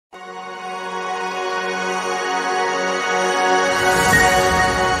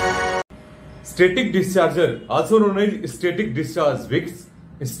Static discharger, also known as static discharge wicks,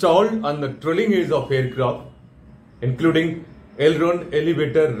 installed on the trailing edge of aircraft, including aileron,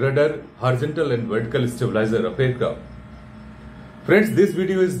 elevator, rudder, horizontal and vertical stabilizer of aircraft. Friends, this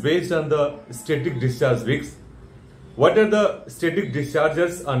video is based on the static discharge wicks. What are the static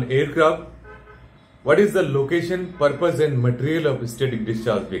dischargers on aircraft? What is the location, purpose and material of static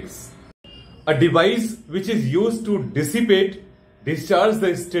discharge wicks? A device which is used to dissipate, discharge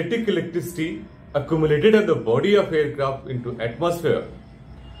the static electricity accumulated on the body of aircraft into atmosphere.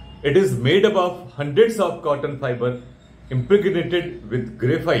 It is made up of hundreds of cotton fiber impregnated with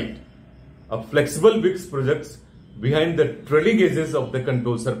graphite. A flexible wicks projects behind the trailing edges of the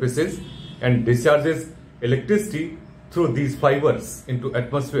control surfaces and discharges electricity through these fibers into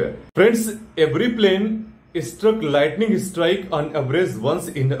atmosphere. Friends, every plane is struck lightning strike on average once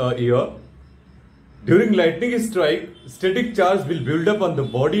in a year. During lightning strike, static charge will build up on the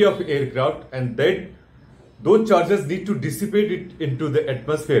body of aircraft and then those charges need to dissipate it into the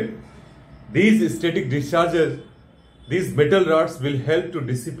atmosphere. These static discharges, these metal rods will help to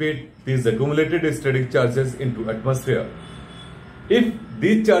dissipate these accumulated static charges into atmosphere. If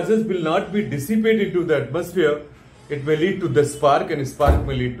these charges will not be dissipated into the atmosphere, it may lead to the spark and spark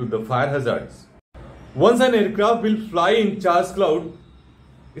may lead to the fire hazards. Once an aircraft will fly in charge cloud,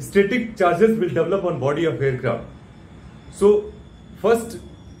 static charges will develop on body of aircraft. So first,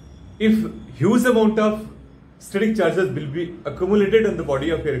 if huge amount of static charges will be accumulated on the body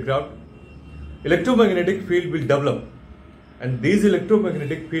of aircraft, electromagnetic field will develop, and these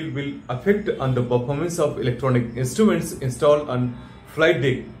electromagnetic field will affect on the performance of electronic instruments installed on flight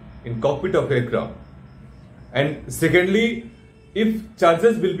deck in cockpit of aircraft. And secondly, if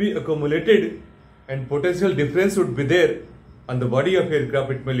charges will be accumulated and potential difference would be there on the body of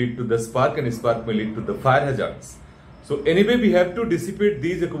aircraft, it may lead to the spark and spark may lead to the fire hazards. So anyway, we have to dissipate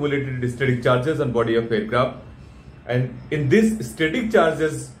these accumulated static charges on body of aircraft, and in these static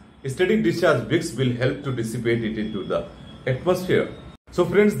charges, static discharge wicks will help to dissipate it into the atmosphere. So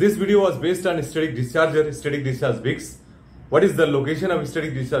friends, this video was based on static discharger, static discharge wicks. What is the location of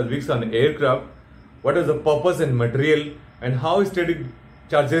static discharge wicks on aircraft? What is the purpose and material, and how static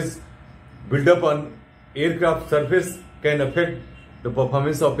charges build up on aircraft surface can affect the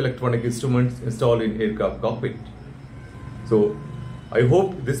performance of electronic instruments installed in aircraft cockpit. So I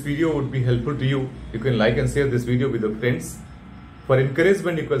hope this video would be helpful to you. You can like and share this video with your friends. For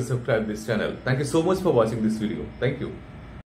encouragement, you can subscribe this channel. Thank you so much for watching this video. Thank you.